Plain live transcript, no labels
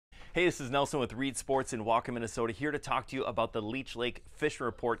Hey, this is Nelson with Reed Sports in Walker, Minnesota, here to talk to you about the Leech Lake fishing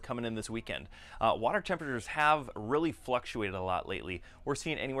report coming in this weekend. Water temperatures have really fluctuated a lot lately. We're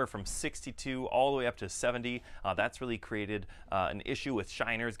seeing anywhere from 62 all the way up to 70. That's really created an issue with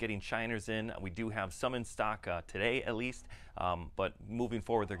shiners, getting shiners in. We do have some in stock today at least, but moving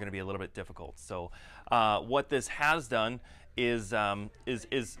forward they're going to be a little bit difficult. So what this has done is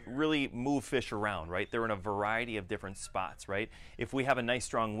really move fish around, right? They're in a variety of different spots, right? If we have a nice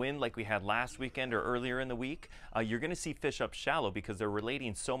strong wind like we had last weekend or earlier in the week, you're going to see fish up shallow because they're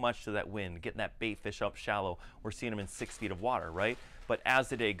relating so much to that wind, getting that bait fish up shallow. We're seeing them in 6 feet of water, right? But as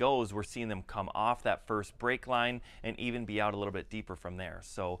the day goes, we're seeing them come off that first break line and even be out a little bit deeper from there.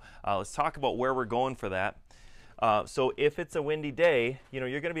 So let's talk about where we're going for that. So if it's a windy day, you're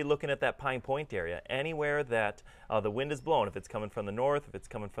going to be looking at that Pine Point area. Anywhere that the wind is blowing, if it's coming from the north, if it's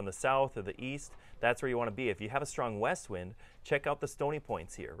coming from the south or the east, that's where you want to be. If you have a strong west wind, check out the stony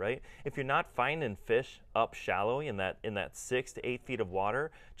points here, right? If you're not finding fish up shallow in that 6 to 8 feet of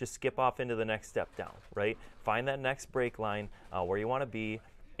water, just skip off into the next step down, right? Find that next break line where you want to be,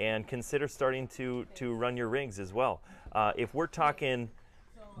 and consider starting to run your rigs as well. If we're talking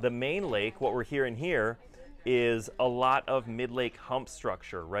the main lake, what we're hearing here is a lot of mid-lake hump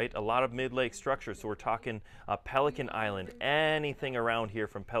structure, right? A lot of mid-lake structure. So we're talking Pelican Island, anything around here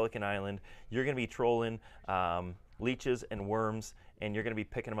from Pelican Island, you're going to be trolling leeches and worms, and you're going to be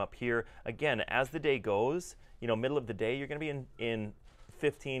picking them up here. Again, as the day goes, middle of the day, you're going to be in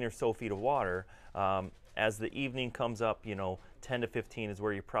 15 or so feet of water. As the evening comes up, 10 to 15 is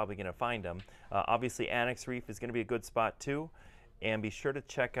where you're probably going to find them. Obviously, Annex Reef is going to be a good spot too. And be sure to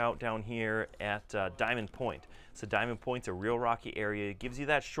check out down here at Diamond Point. So Diamond Point's a real rocky area. It gives you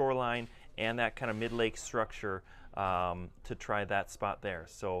that shoreline and that kind of mid-lake structure to try that spot there.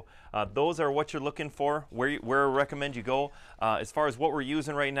 So those are what you're looking for, where I recommend you go. As far as what we're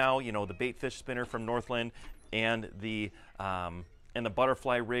using right now, the bait fish spinner from Northland and the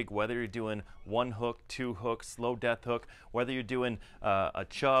butterfly rig, whether you're doing 1 hook, 2 hooks, slow death hook, whether you're doing a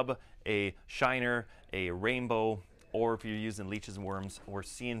chub, a shiner, a rainbow, or if you're using leeches and worms, we're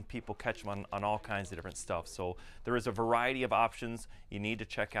seeing people catch them on all kinds of different stuff. So there is a variety of options you need to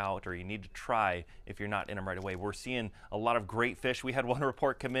check out or you need to try if you're not in them right away. We're seeing a lot of great fish. We had one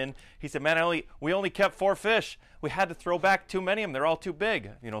report come in. He said, man, we only kept 4 fish. We had to throw back too many of them. They're all too big.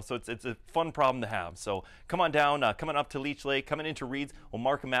 So it's a fun problem to have. So come on down, coming up to Leech Lake, coming into Reed's. We'll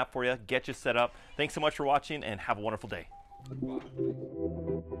mark a map for you, get you set up. Thanks so much for watching and have a wonderful day.